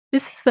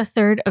This is the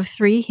third of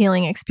 3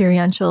 healing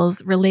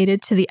experientials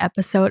related to the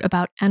episode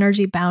about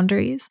energy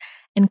boundaries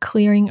and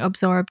clearing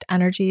absorbed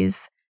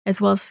energies, as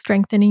well as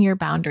strengthening your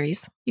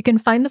boundaries. You can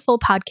find the full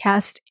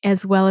podcast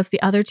as well as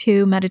the other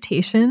 2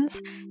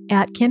 meditations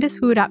at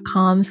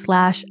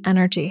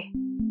CandiceWu.com/energy.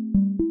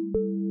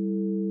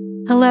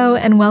 Hello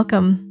and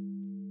welcome.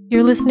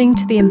 You're listening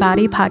to the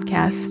Embody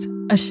Podcast,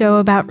 a show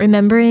about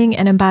remembering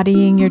and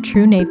embodying your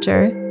true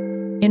nature,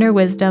 inner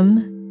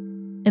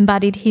wisdom,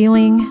 embodied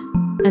healing,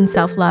 and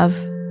self-love.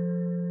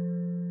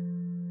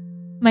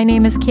 My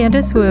name is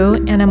Candice Wu,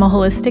 and I'm a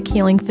holistic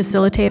healing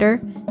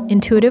facilitator,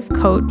 intuitive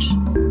coach,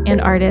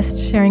 and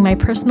artist sharing my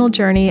personal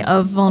journey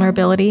of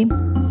vulnerability,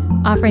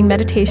 offering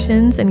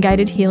meditations and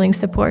guided healing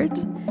support,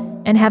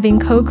 and having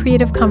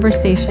co-creative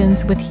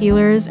conversations with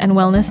healers and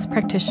wellness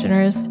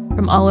practitioners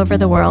from all over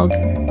the world.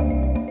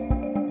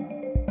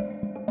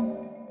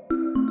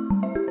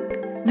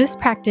 This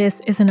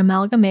practice is an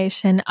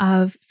amalgamation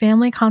of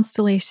family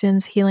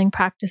constellations healing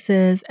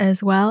practices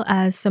as well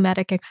as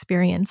somatic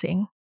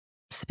experiencing.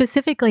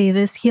 Specifically,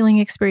 this healing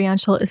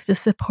experiential is to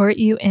support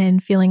you in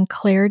feeling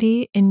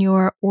clarity in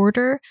your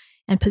order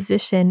and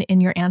position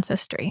in your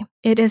ancestry.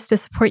 It is to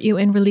support you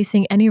in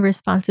releasing any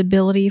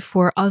responsibility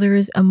for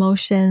others'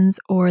 emotions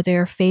or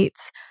their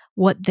fates,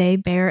 what they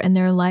bear in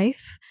their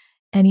life,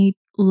 any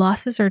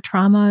losses or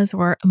traumas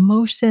or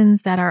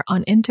emotions that are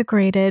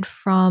unintegrated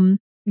from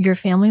your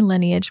family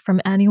lineage, from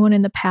anyone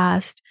in the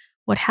past.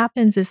 What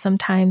happens is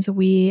sometimes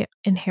we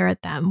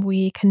inherit them,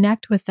 we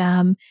connect with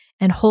them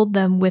and hold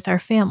them with our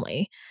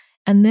family.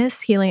 And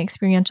this healing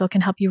experiential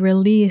can help you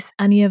release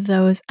any of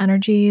those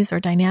energies or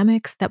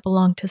dynamics that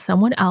belong to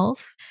someone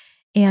else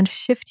and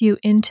shift you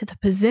into the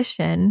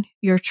position,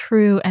 your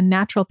true and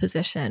natural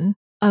position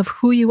of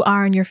who you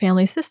are in your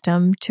family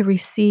system to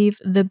receive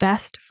the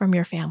best from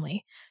your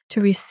family, to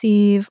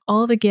receive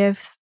all the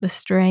gifts, the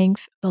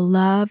strength, the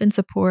love and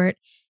support,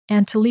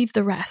 and to leave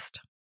the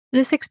rest.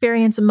 This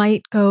experience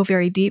might go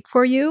very deep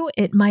for you.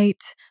 It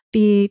might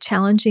be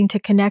challenging to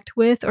connect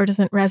with or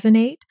doesn't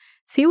resonate.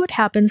 See what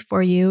happens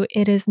for you.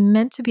 It is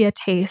meant to be a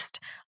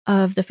taste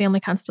of the family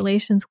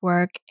constellations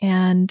work.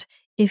 And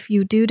if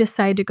you do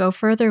decide to go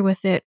further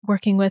with it,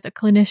 working with a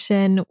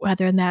clinician,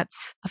 whether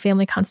that's a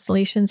family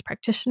constellations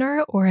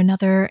practitioner or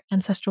another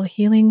ancestral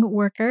healing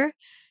worker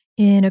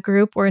in a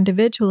group or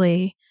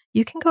individually,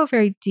 you can go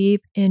very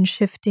deep in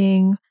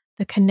shifting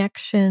the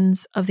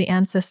connections of the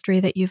ancestry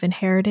that you've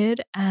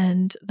inherited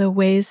and the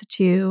ways that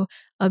you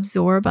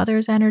absorb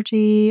others'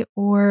 energy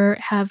or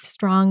have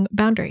strong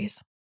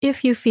boundaries.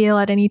 If you feel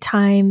at any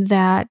time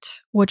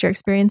that what you're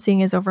experiencing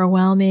is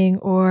overwhelming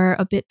or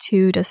a bit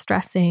too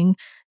distressing,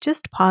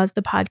 just pause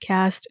the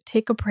podcast,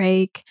 take a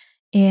break,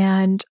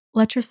 and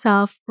let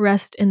yourself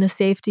rest in the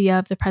safety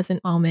of the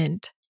present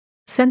moment.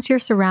 Sense your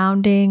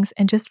surroundings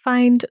and just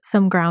find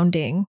some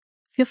grounding.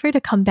 Feel free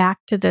to come back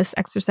to this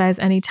exercise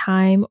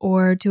anytime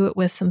or do it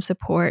with some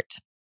support.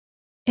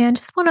 And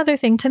just one other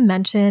thing to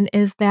mention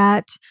is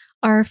that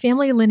our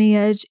family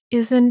lineage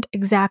isn't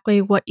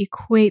exactly what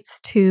equates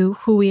to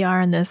who we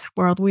are in this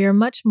world. We are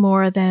much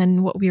more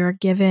than what we are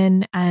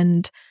given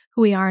and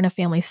who we are in a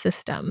family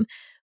system.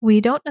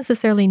 We don't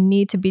necessarily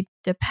need to be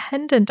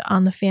dependent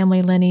on the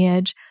family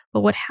lineage,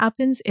 but what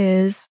happens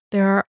is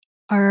there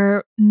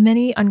are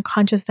many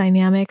unconscious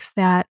dynamics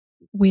that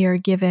we are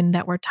given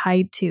that we're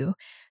tied to.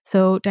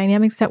 So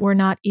dynamics that we're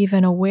not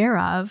even aware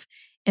of.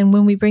 And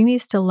when we bring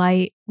these to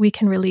light, we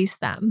can release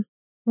them.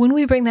 When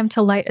we bring them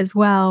to light as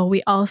well,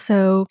 we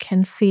also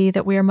can see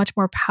that we are much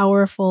more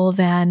powerful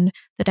than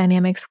the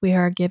dynamics we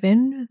are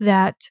given,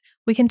 that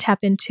we can tap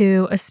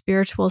into a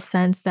spiritual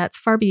sense that's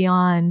far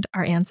beyond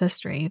our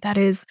ancestry. That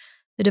is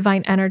the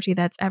divine energy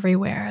that's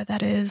everywhere.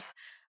 That is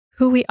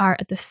who we are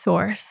at the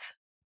source.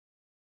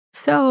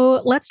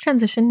 So let's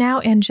transition now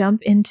and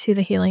jump into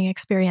the healing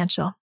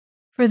experiential.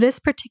 For this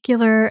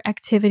particular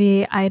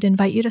activity, I'd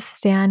invite you to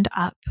stand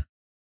up.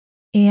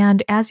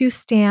 And as you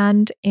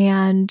stand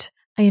and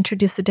I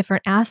introduce the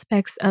different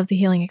aspects of the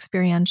healing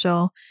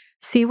experiential,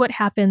 see what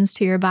happens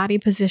to your body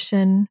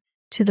position,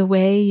 to the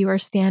way you are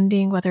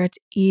standing, whether it's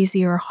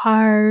easy or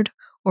hard,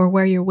 or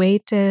where your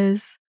weight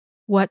is,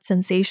 what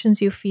sensations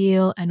you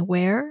feel and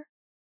where,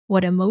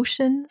 what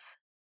emotions,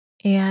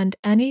 and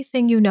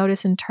anything you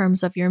notice in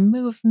terms of your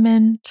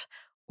movement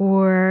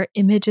or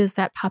images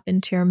that pop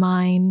into your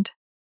mind,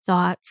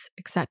 thoughts,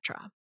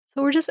 etc.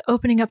 So we're just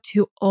opening up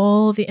to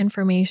all the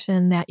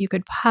information that you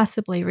could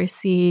possibly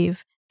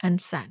receive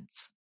and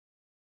sense.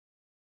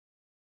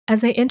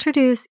 As I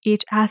introduce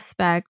each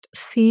aspect,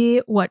 see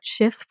what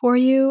shifts for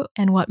you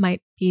and what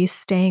might be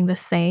staying the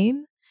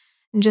same,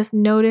 and just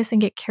notice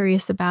and get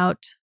curious about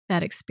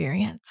that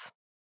experience.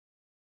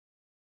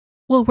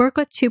 We'll work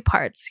with 2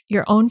 parts,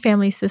 your own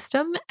family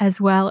system, as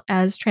well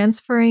as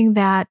transferring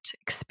that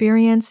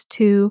experience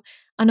to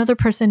another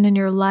person in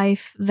your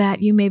life that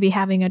you may be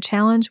having a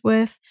challenge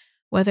with,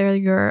 whether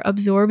you're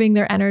absorbing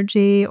their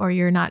energy or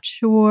you're not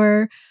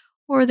sure,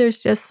 or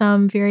there's just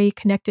some very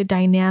connected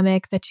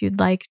dynamic that you'd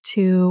like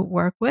to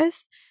work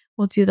with.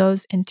 We'll do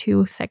those in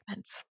 2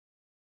 segments.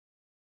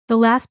 The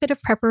last bit of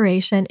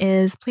preparation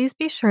is please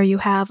be sure you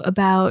have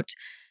about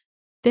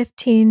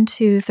 15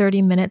 to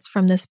 30 minutes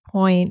from this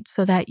point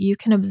so that you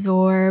can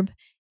absorb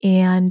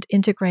and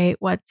integrate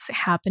what's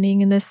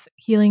happening in this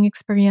healing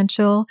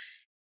experiential,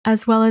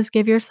 as well as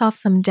give yourself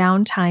some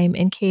downtime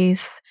in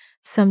case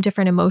some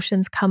different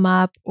emotions come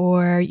up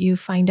or you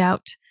find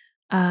out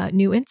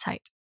new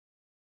insight.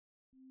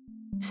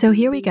 So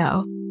here we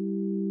go.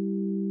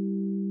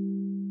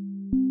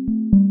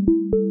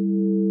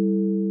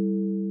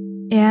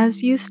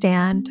 As you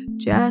stand,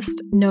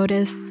 just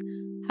notice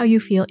how you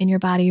feel in your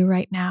body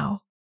right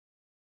now.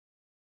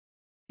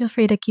 Feel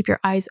free to keep your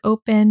eyes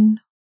open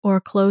or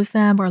close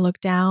them or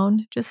look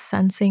down, just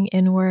sensing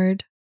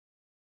inward.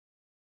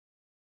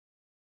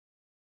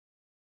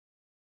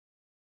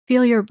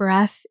 Feel your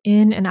breath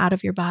in and out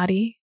of your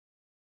body,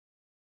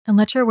 and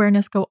let your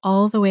awareness go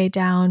all the way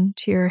down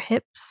to your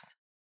hips,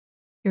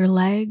 your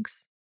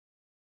legs,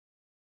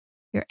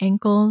 your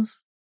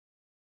ankles,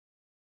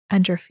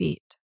 and your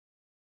feet.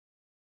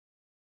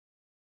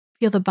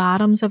 Feel the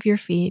bottoms of your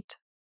feet,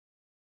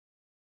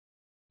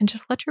 and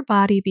just let your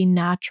body be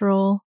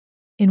natural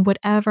in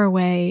whatever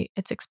way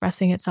it's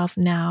expressing itself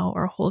now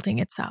or holding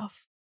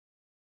itself.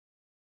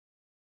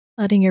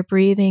 Letting your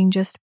breathing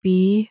just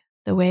be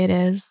the way it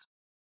is.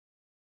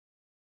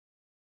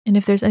 And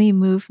if there's any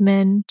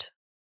movement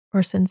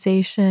or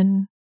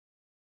sensation,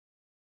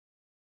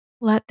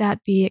 let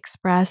that be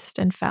expressed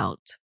and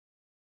felt.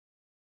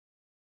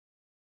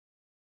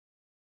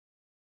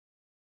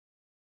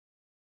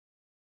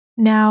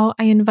 Now,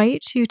 I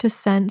invite you to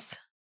sense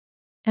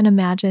and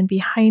imagine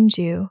behind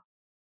you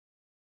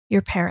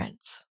your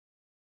parents.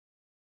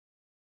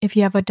 If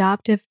you have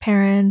adoptive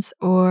parents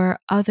or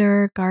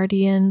other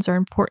guardians or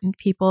important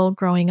people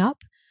growing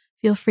up,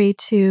 feel free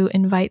to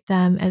invite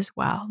them as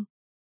well.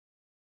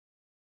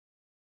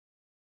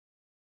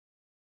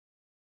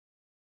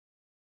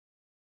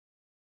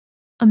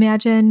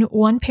 Imagine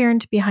one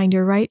parent behind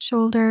your right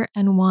shoulder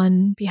and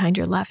one behind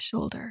your left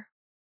shoulder.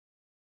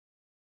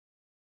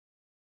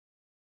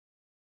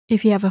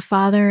 If you have a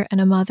father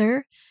and a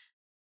mother,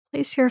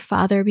 place your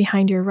father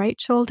behind your right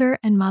shoulder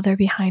and mother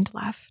behind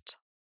left.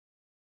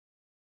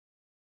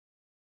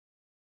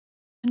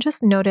 And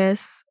just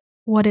notice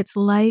what it's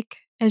like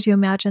as you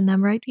imagine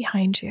them right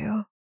behind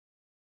you.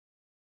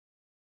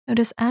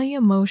 Notice any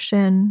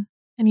emotion,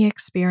 any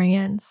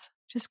experience,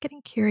 just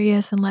getting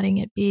curious and letting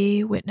it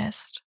be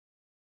witnessed.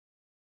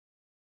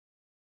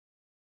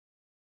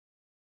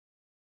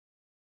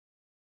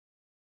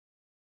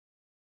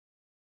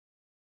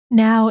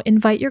 Now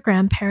invite your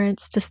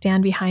grandparents to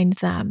stand behind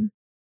them,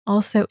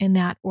 also in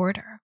that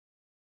order.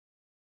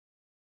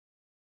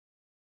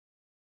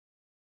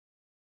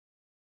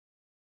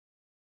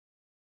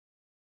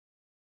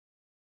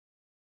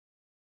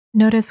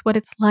 Notice what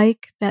it's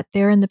like that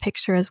they're in the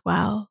picture as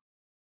well.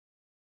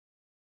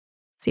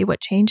 See what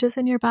changes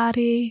in your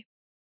body,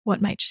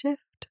 what might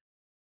shift.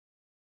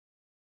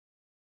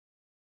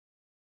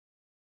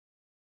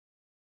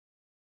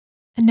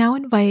 And now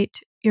invite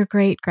your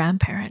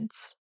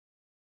great-grandparents.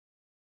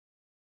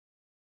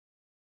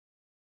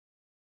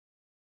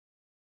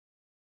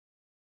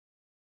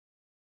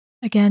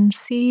 Again,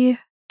 see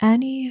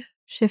any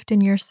shift in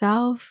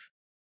yourself,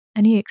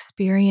 any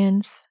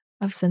experience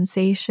of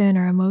sensation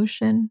or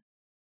emotion.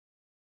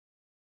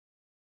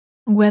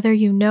 Whether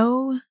you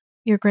know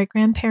your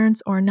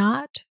great-grandparents or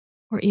not,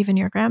 or even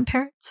your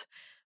grandparents,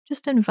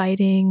 just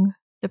inviting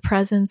the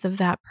presence of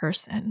that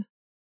person.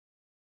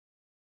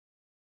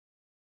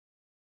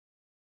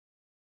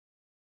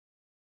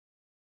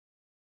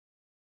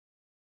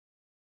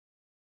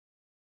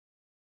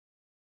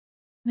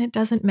 And it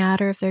doesn't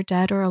matter if they're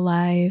dead or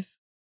alive,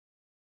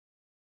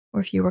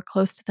 or if you were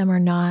close to them or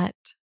not,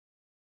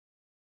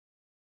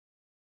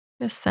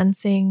 just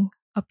sensing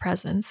a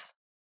presence.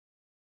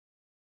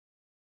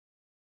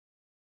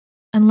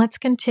 And let's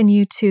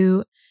continue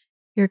to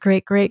your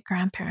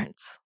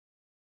great-great-grandparents.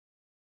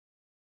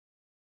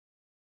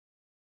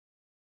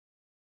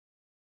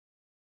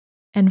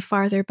 And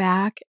farther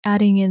back,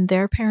 adding in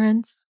their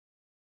parents.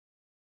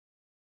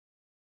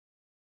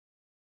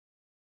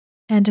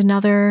 And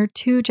another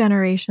 2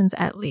 generations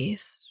at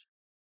least.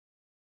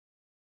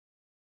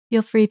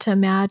 Feel free to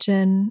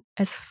imagine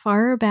as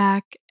far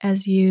back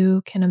as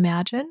you can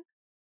imagine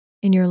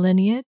in your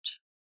lineage.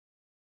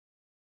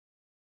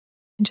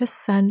 And just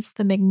sense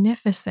the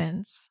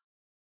magnificence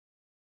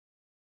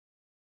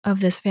of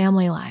this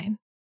family line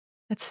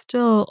that's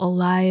still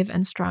alive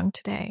and strong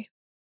today.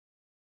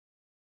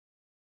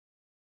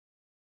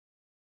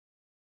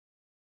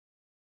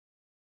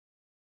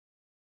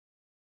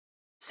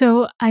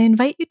 So I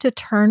invite you to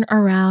turn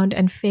around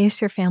and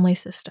face your family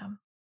system.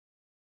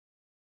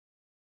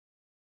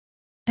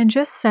 And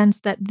just sense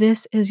that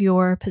this is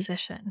your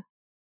position.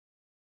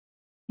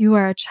 You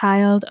are a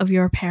child of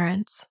your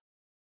parents,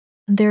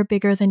 and they're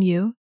bigger than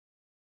you.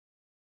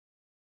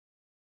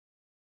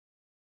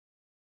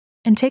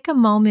 And take a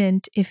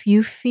moment if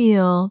you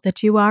feel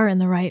that you are in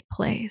the right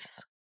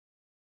place.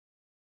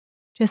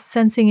 Just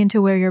sensing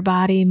into where your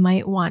body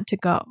might want to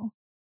go.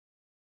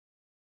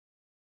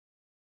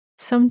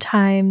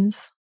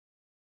 Sometimes,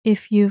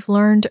 if you've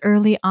learned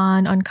early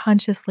on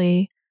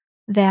unconsciously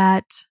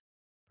that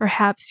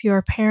perhaps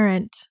your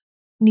parent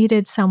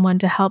needed someone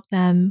to help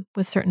them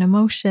with certain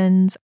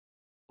emotions,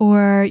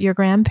 or your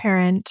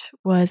grandparent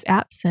was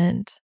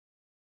absent,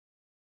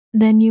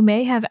 then you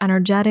may have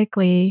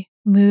energetically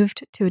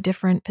moved to a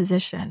different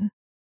position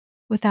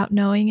without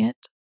knowing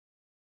it,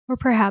 or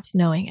perhaps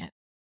knowing it.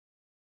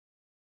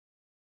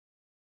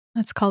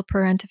 That's called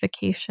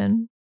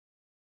parentification.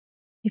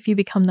 If you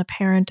become the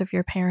parent of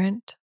your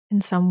parent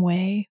in some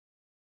way,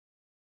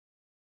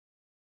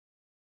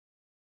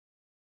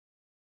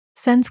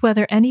 sense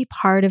whether any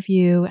part of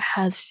you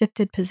has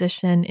shifted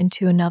position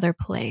into another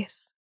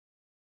place.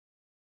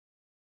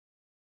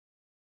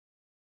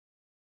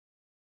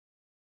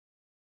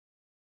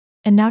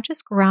 And now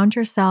just ground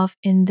yourself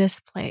in this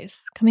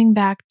place, coming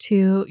back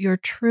to your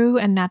true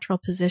and natural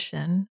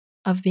position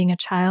of being a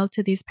child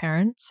to these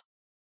parents.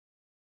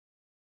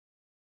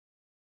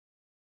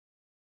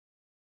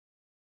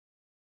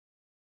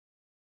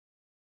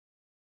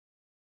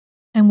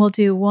 And we'll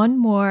do one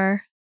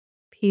more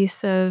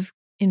piece of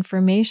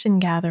information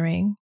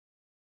gathering.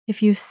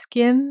 If you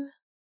skim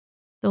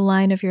the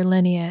line of your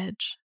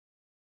lineage,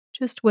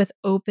 just with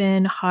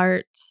open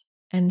heart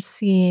and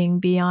seeing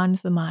beyond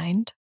the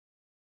mind,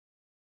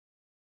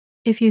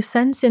 if you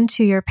sense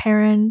into your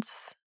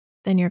parents,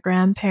 then your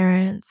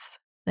grandparents,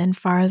 then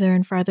farther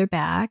and farther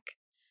back,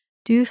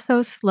 do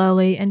so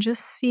slowly and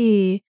just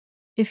see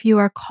if you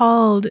are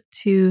called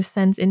to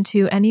sense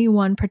into any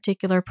one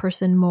particular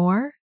person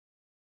more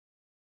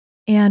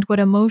and what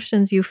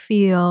emotions you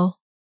feel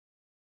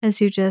as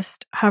you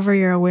just hover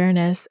your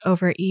awareness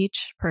over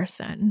each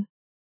person.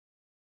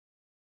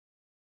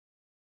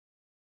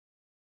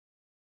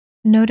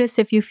 Notice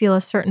if you feel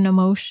a certain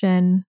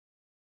emotion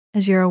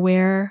as you're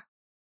aware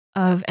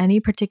of any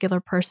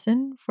particular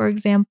person. For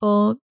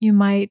example, you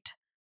might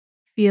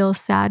feel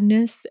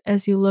sadness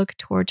as you look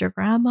towards your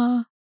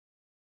grandma,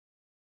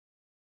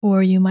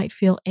 or you might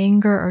feel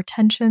anger or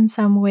tension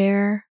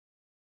somewhere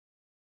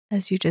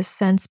as you just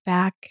sense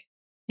back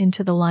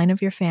into the line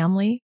of your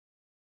family.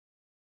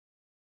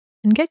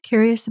 And get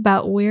curious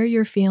about where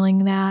you're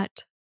feeling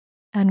that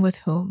and with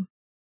whom.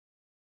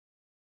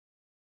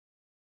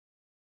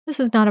 This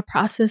is not a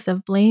process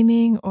of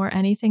blaming or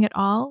anything at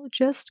all,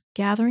 just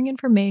gathering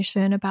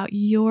information about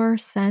your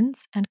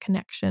sense and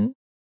connection.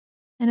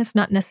 And it's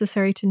not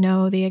necessary to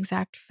know the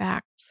exact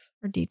facts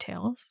or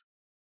details.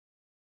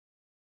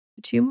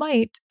 But you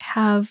might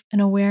have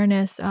an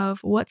awareness of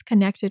what's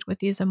connected with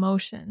these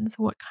emotions,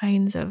 what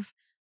kinds of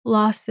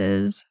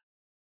losses,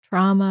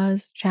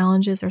 traumas,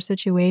 challenges, or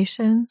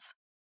situations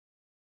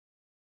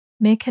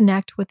may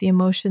connect with the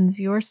emotions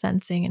you're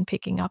sensing and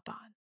picking up on.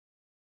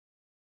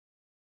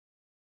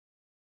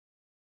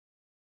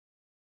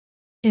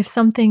 If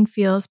something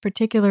feels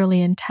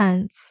particularly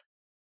intense,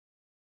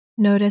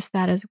 notice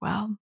that as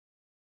well.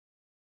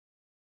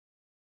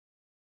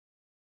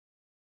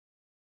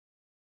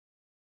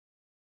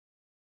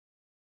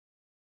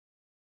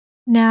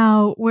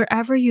 Now,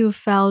 wherever you've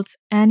felt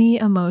any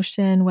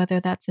emotion, whether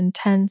that's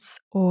intense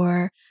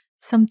or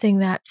something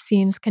that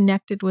seems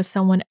connected with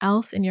someone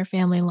else in your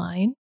family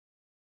line,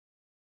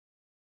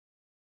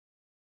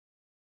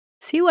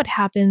 see what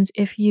happens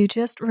if you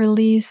just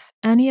release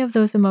any of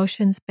those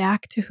emotions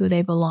back to who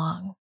they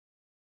belong.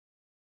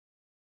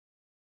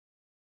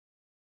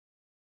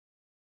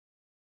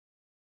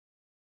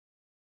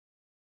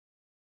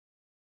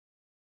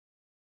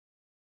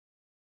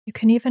 You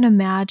can even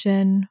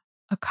imagine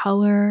a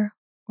color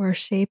or a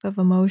shape of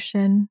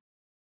emotion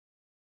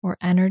or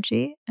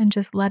energy and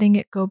just letting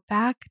it go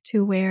back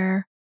to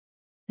where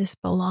this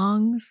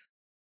belongs,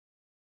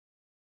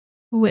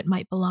 who it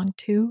might belong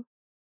to,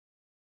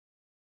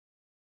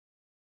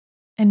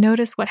 and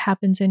notice what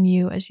happens in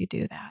you as you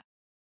do that.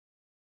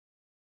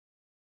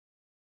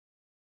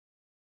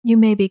 You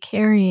may be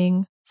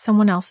carrying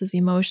someone else's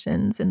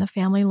emotions in the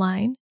family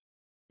line,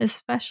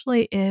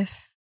 especially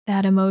if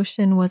that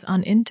emotion was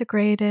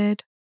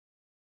unintegrated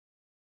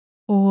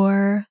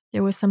or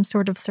there was some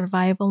sort of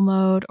survival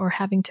mode or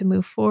having to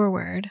move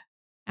forward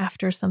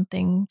after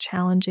something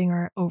challenging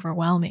or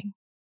overwhelming.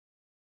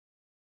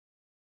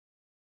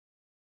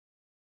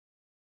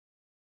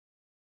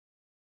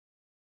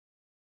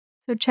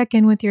 So check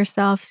in with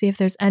yourself, see if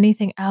there's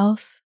anything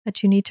else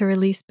that you need to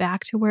release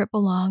back to where it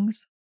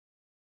belongs,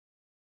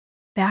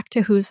 back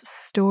to whose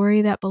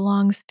story that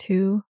belongs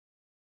to.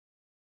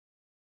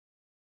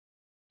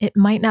 It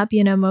might not be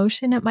an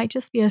emotion, it might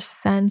just be a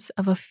sense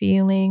of a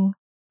feeling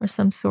or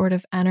some sort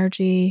of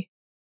energy.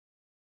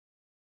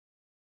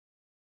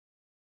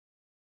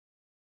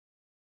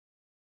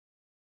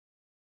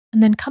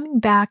 And then coming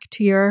back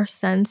to your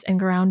sense and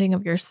grounding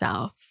of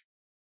yourself.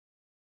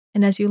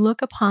 And as you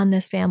look upon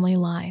this family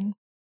line,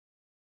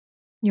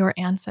 your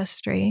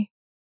ancestry,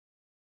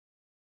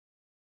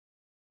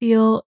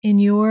 feel in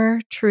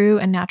your true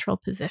and natural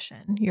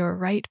position, your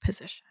right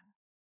position.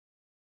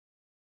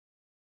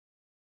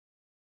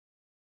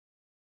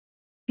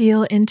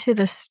 Feel into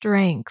the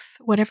strength,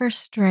 whatever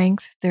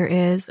strength there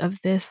is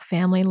of this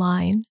family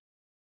line,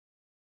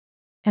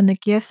 and the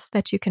gifts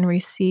that you can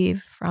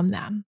receive from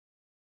them.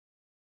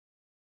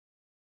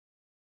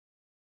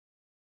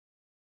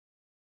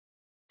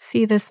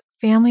 See this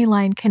family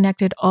line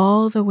connected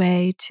all the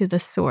way to the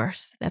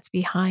source that's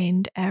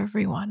behind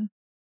everyone.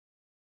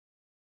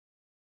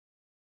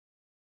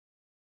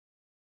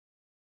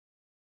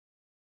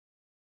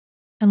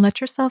 And let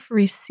yourself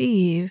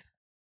receive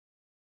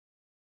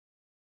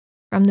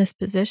from this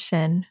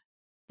position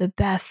the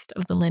best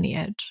of the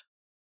lineage.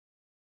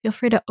 Feel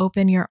free to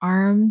open your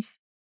arms,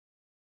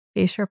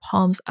 face your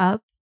palms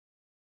up,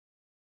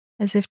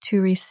 as if to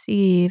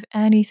receive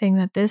anything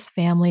that this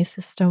family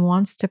system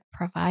wants to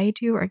provide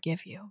you or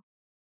give you.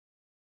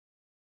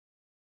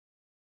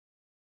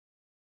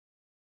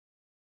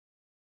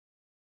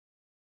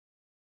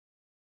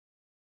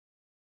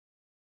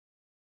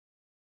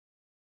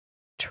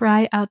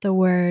 Try out the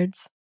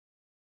words,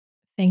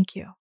 thank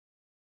you,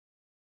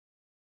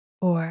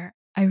 or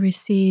I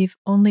receive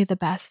only the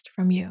best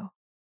from you,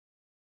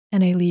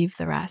 and I leave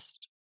the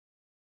rest.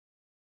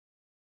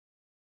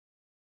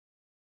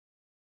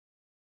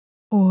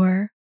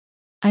 Or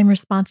I'm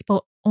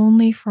responsible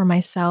only for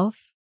myself.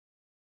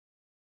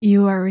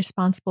 You are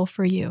responsible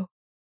for you.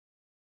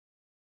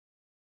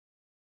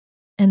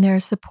 And there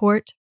is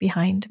support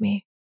behind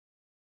me.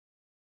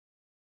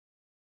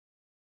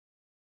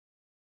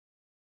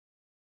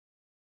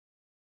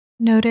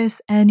 Notice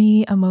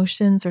any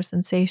emotions or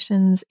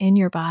sensations in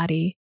your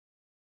body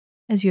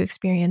as you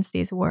experience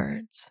these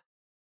words.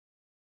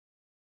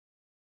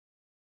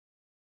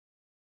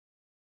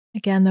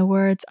 Again, the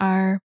words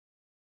are,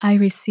 I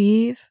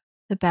receive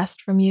the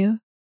best from you,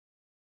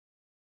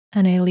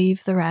 and I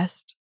leave the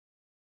rest.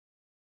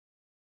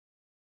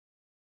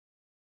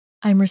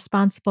 I'm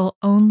responsible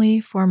only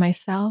for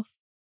myself.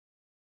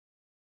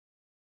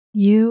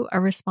 You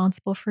are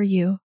responsible for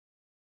you,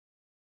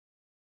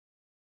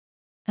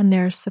 and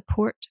there is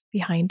support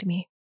behind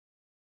me.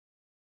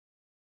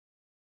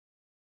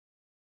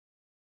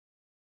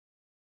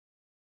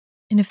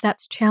 And if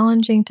that's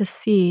challenging to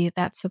see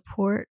that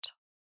support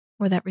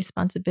or that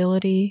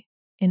responsibility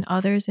in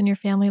others in your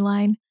family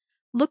line,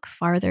 look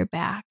farther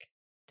back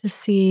to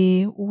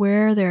see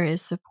where there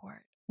is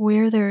support,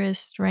 where there is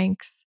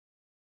strength,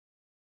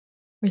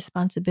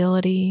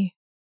 responsibility,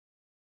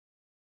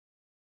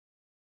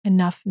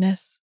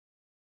 enoughness.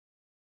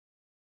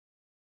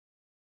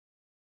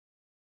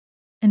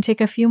 And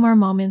take a few more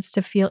moments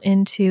to feel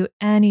into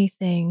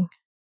anything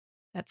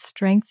that's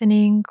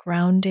strengthening,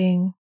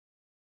 grounding,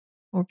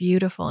 or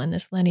beautiful in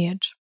this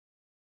lineage.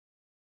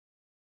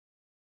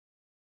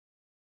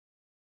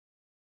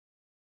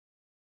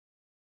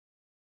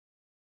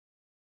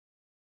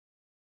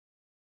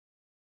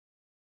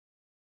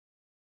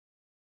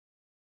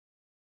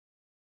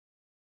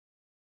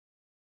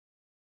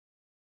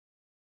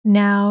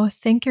 Now,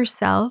 thank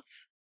yourself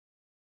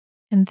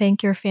and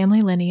thank your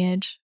family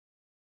lineage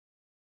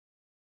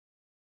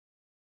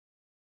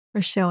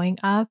for showing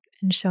up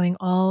and showing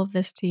all of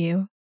this to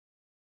you.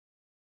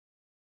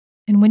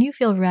 And when you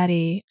feel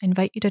ready, I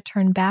invite you to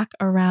turn back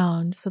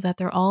around so that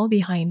they're all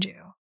behind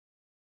you.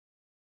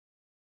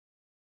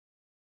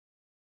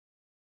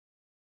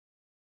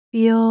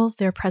 Feel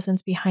their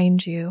presence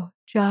behind you,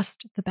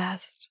 just the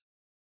best,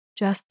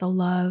 just the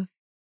love,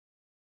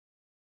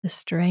 the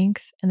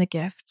strength, and the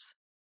gifts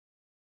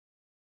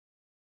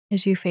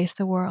as you face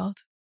the world.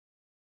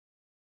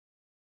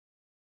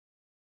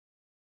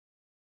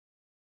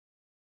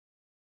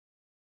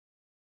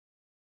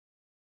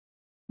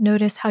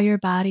 Notice how your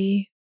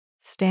body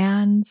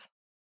stands.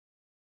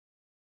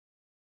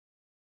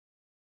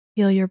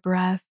 Feel your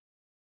breath.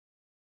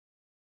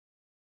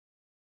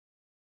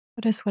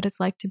 Notice what it's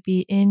like to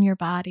be in your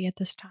body at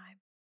this time.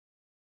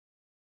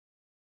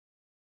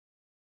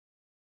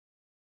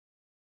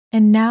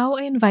 And now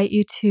I invite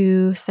you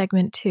to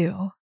segment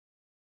 2,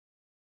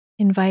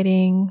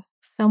 inviting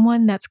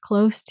someone that's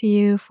close to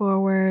you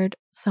forward,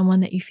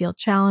 someone that you feel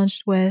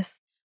challenged with,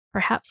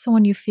 perhaps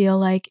someone you feel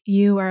like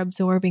you are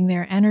absorbing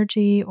their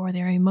energy or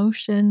their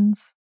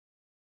emotions.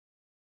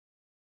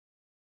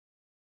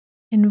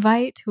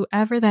 Invite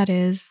whoever that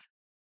is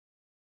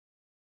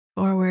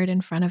forward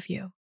in front of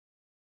you.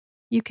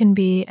 You can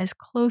be as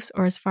close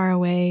or as far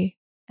away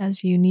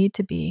as you need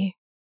to be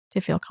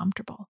to feel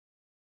comfortable.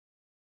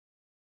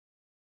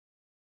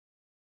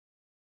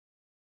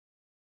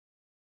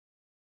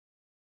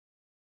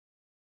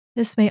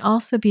 This may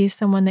also be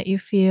someone that you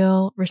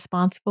feel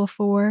responsible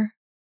for,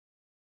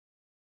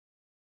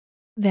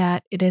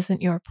 that it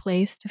isn't your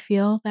place to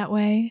feel that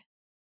way,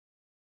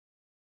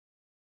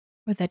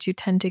 or that you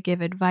tend to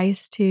give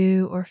advice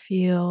to or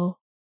feel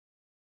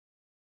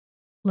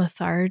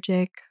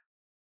lethargic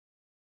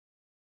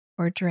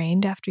or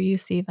drained after you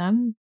see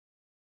them.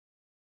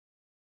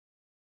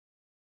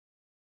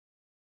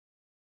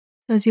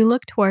 So as you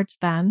look towards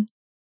them,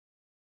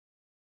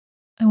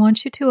 I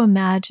want you to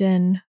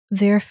imagine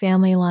their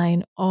family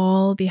line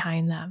all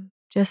behind them,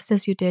 just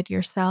as you did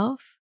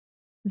yourself,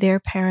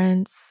 their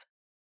parents,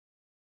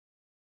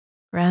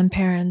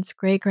 grandparents,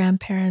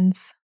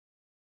 great-grandparents,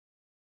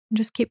 and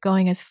just keep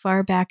going as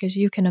far back as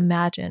you can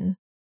imagine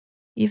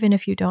even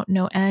if you don't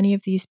know any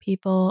of these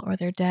people or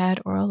they're dead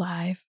or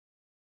alive.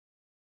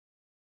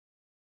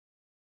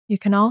 You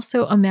can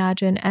also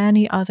imagine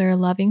any other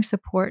loving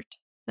support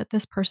that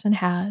this person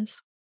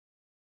has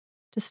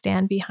to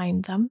stand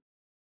behind them.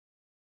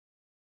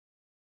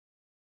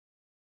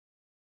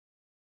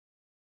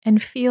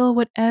 And feel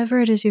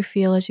whatever it is you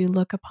feel as you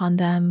look upon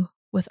them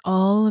with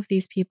all of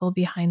these people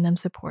behind them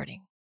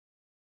supporting.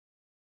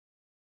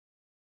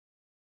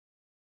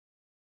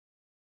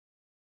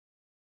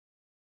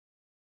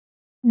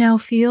 Now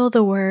feel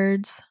the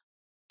words,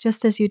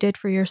 just as you did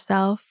for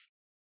yourself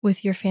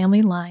with your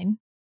family line.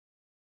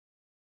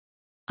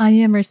 I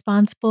am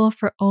responsible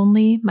for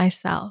only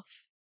myself.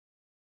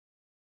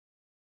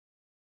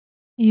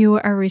 You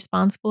are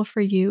responsible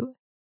for you,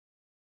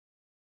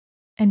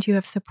 and you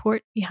have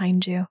support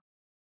behind you.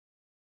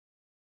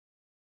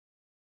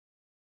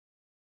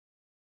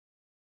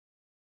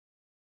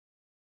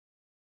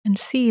 And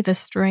see the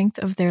strength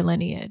of their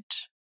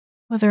lineage,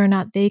 whether or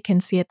not they can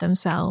see it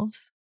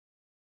themselves.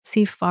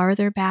 See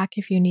farther back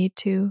if you need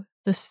to,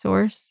 the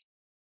source,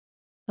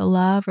 the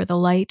love, or the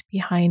light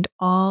behind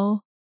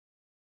all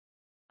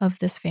of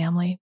this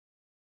family.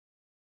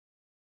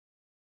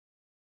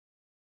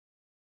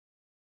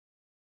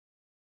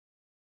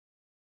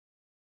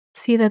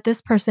 See that this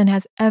person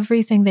has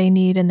everything they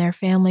need in their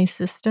family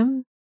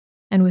system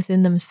and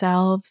within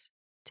themselves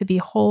to be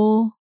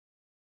whole,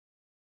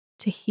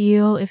 to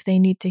heal if they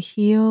need to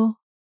heal,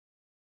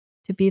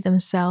 to be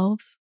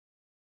themselves,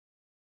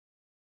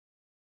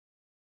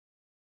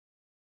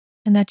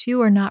 and that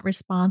you are not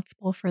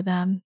responsible for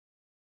them.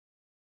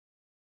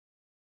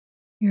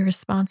 You're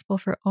responsible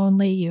for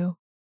only you.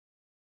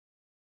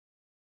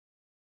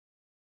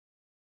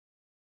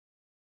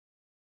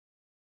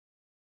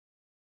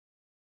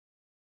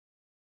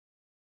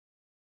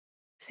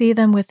 See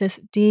them with this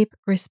deep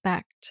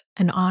respect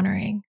and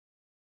honoring,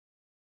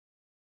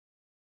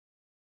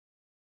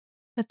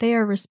 that they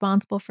are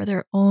responsible for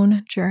their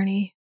own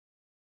journey,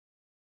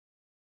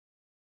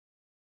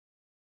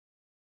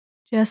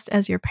 just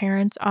as your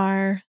parents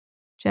are,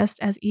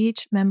 just as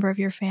each member of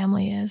your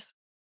family is,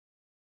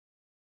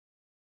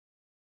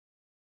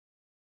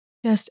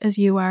 just as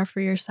you are for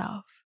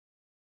yourself.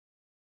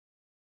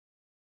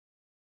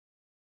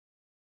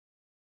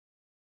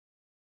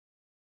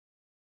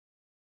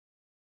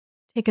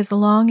 Take as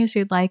long as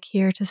you'd like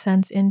here to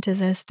sense into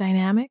this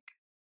dynamic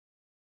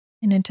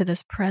and into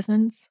this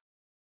presence,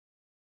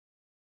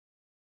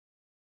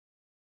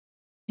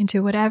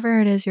 into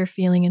whatever it is you're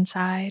feeling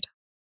inside,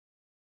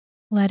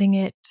 letting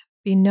it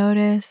be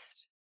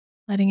noticed,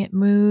 letting it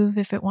move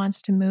if it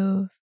wants to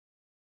move.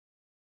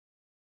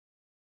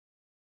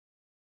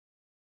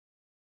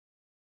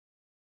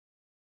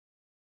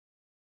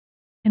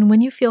 And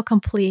when you feel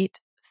complete,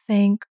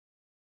 thank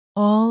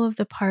all of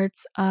the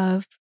parts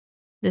of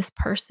this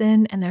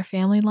person and their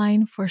family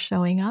line for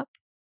showing up,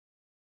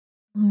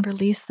 and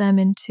release them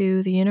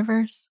into the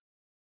universe.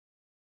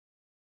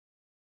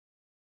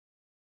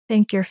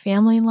 Thank your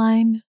family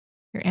line,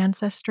 your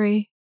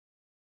ancestry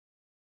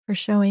for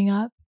showing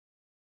up,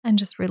 and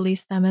just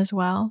release them as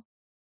well.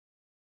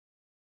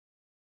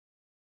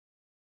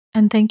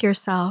 And thank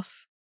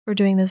yourself for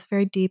doing this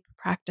very deep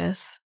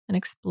practice and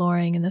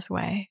exploring in this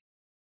way.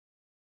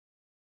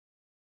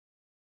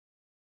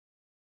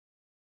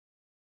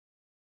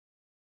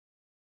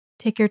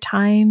 Take your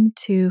time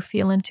to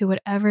feel into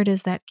whatever it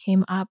is that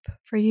came up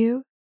for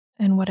you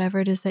and whatever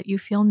it is that you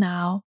feel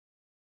now.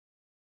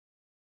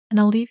 And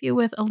I'll leave you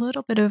with a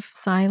little bit of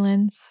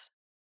silence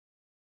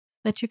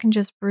that you can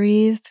just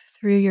breathe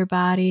through your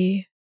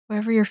body,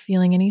 wherever you're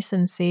feeling any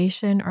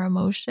sensation or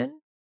emotion,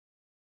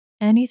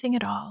 anything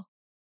at all.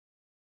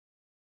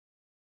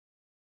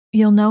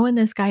 You'll know when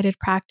this guided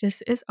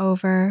practice is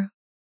over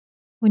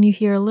when you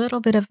hear a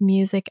little bit of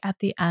music at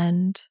the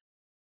end.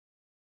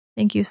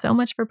 Thank you so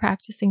much for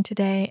practicing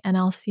today, and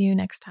I'll see you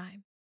next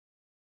time.